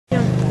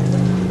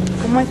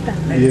¿Cómo está?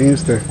 Bien,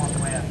 usted.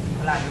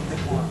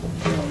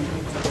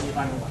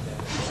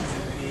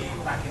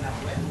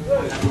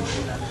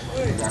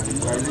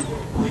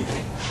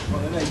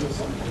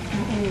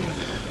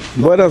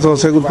 Buenas,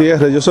 José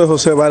Gutiérrez. Yo soy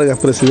José Vargas,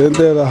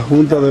 presidente de la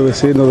Junta de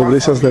Vecinos de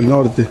Brisas del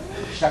Norte,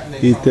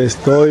 y te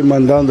estoy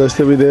mandando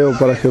este video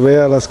para que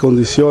veas las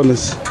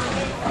condiciones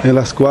en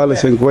las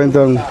cuales se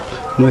encuentran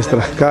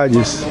nuestras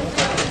calles.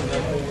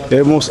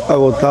 Hemos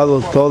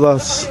agotado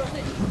todas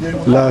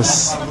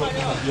las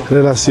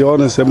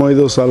relaciones, hemos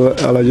ido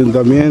al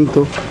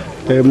ayuntamiento,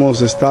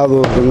 hemos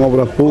estado en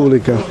obras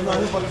públicas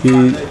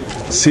y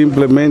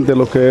simplemente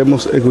lo que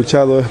hemos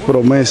escuchado es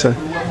promesa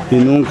y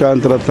nunca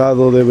han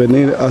tratado de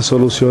venir a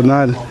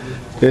solucionar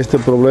este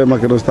problema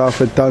que nos está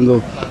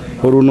afectando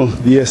por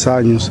unos 10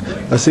 años.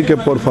 Así que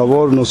por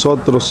favor,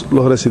 nosotros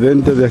los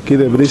residentes de aquí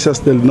de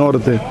Brisas del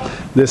Norte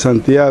de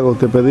Santiago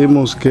te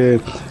pedimos que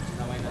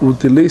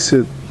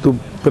utilice tu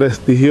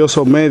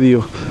prestigioso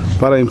medio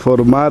para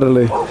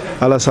informarle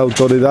a las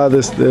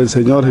autoridades del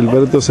señor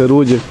Gilberto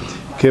Cerulle,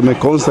 que me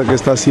consta que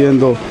está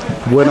haciendo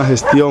buena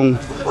gestión.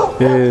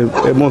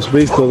 Hemos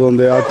visto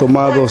donde ha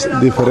tomado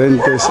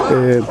diferentes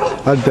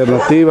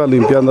alternativas,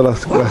 limpiando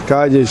las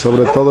calles, y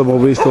sobre todo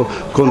hemos visto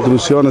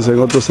construcciones en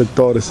otros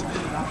sectores.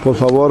 Por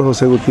favor,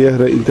 José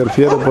Gutiérrez,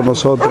 interfiere por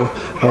nosotros,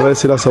 a ver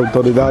si las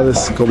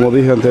autoridades, como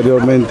dije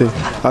anteriormente,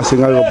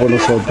 hacen algo por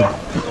nosotros.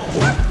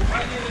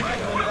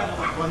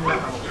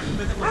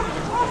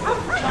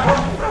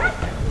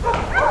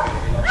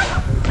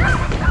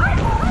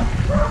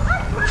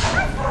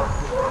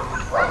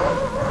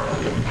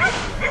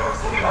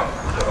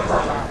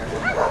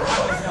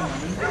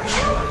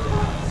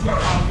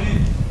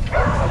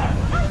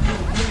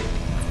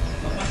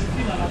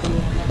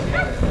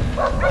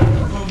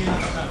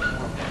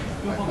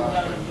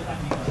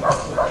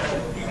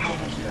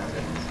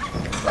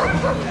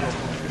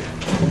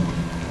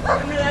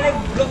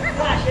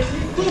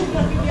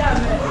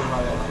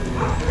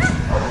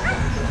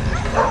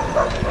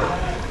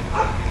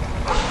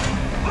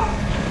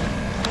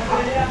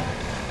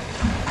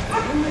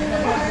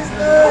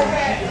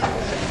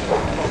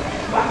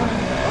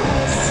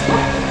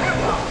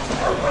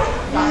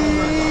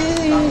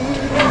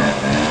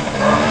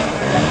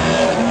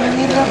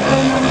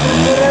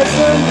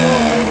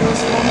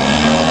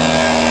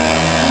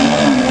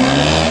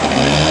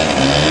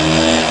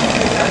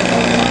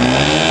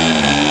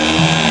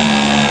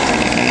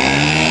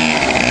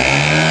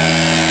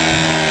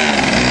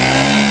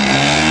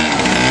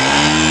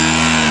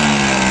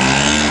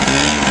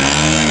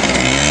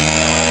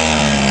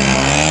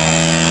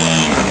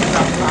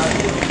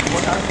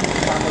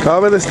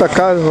 Cabe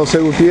destacar, José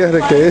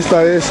Gutiérrez, que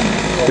esta es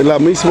la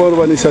misma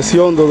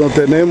urbanización donde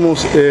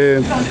tenemos,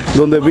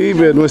 donde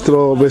vive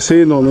nuestro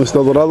vecino,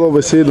 nuestro adorado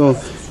vecino,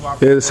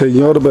 el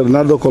señor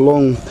Bernardo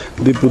Colón,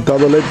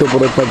 diputado electo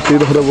por el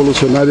Partido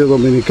Revolucionario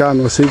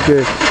Dominicano. Así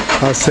que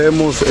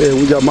hacemos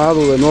un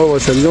llamado de nuevo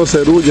al señor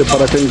Cerulle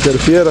para que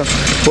interfiera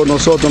por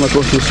nosotros en la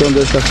construcción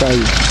de esta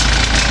calle.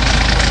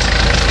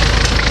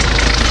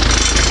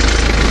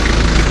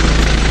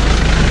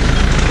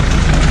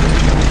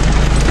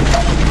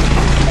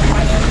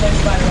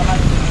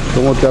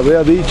 Como te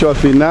había dicho, al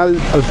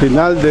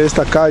final de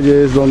esta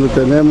calle es donde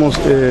tenemos,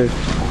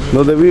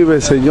 donde vive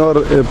el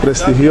señor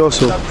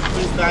prestigioso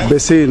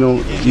vecino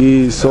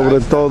y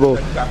sobre todo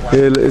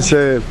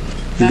ese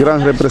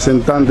gran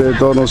representante de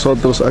todos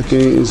nosotros aquí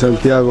en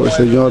Santiago, el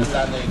señor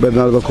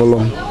Bernardo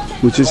Colón.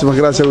 Muchísimas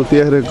gracias,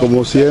 Gutiérrez,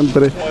 como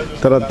siempre,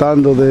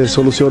 tratando de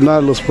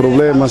solucionar los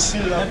problemas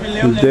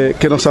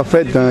que nos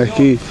afectan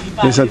aquí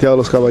en Santiago de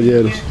los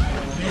Caballeros.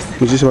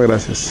 Muchísimas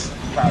gracias.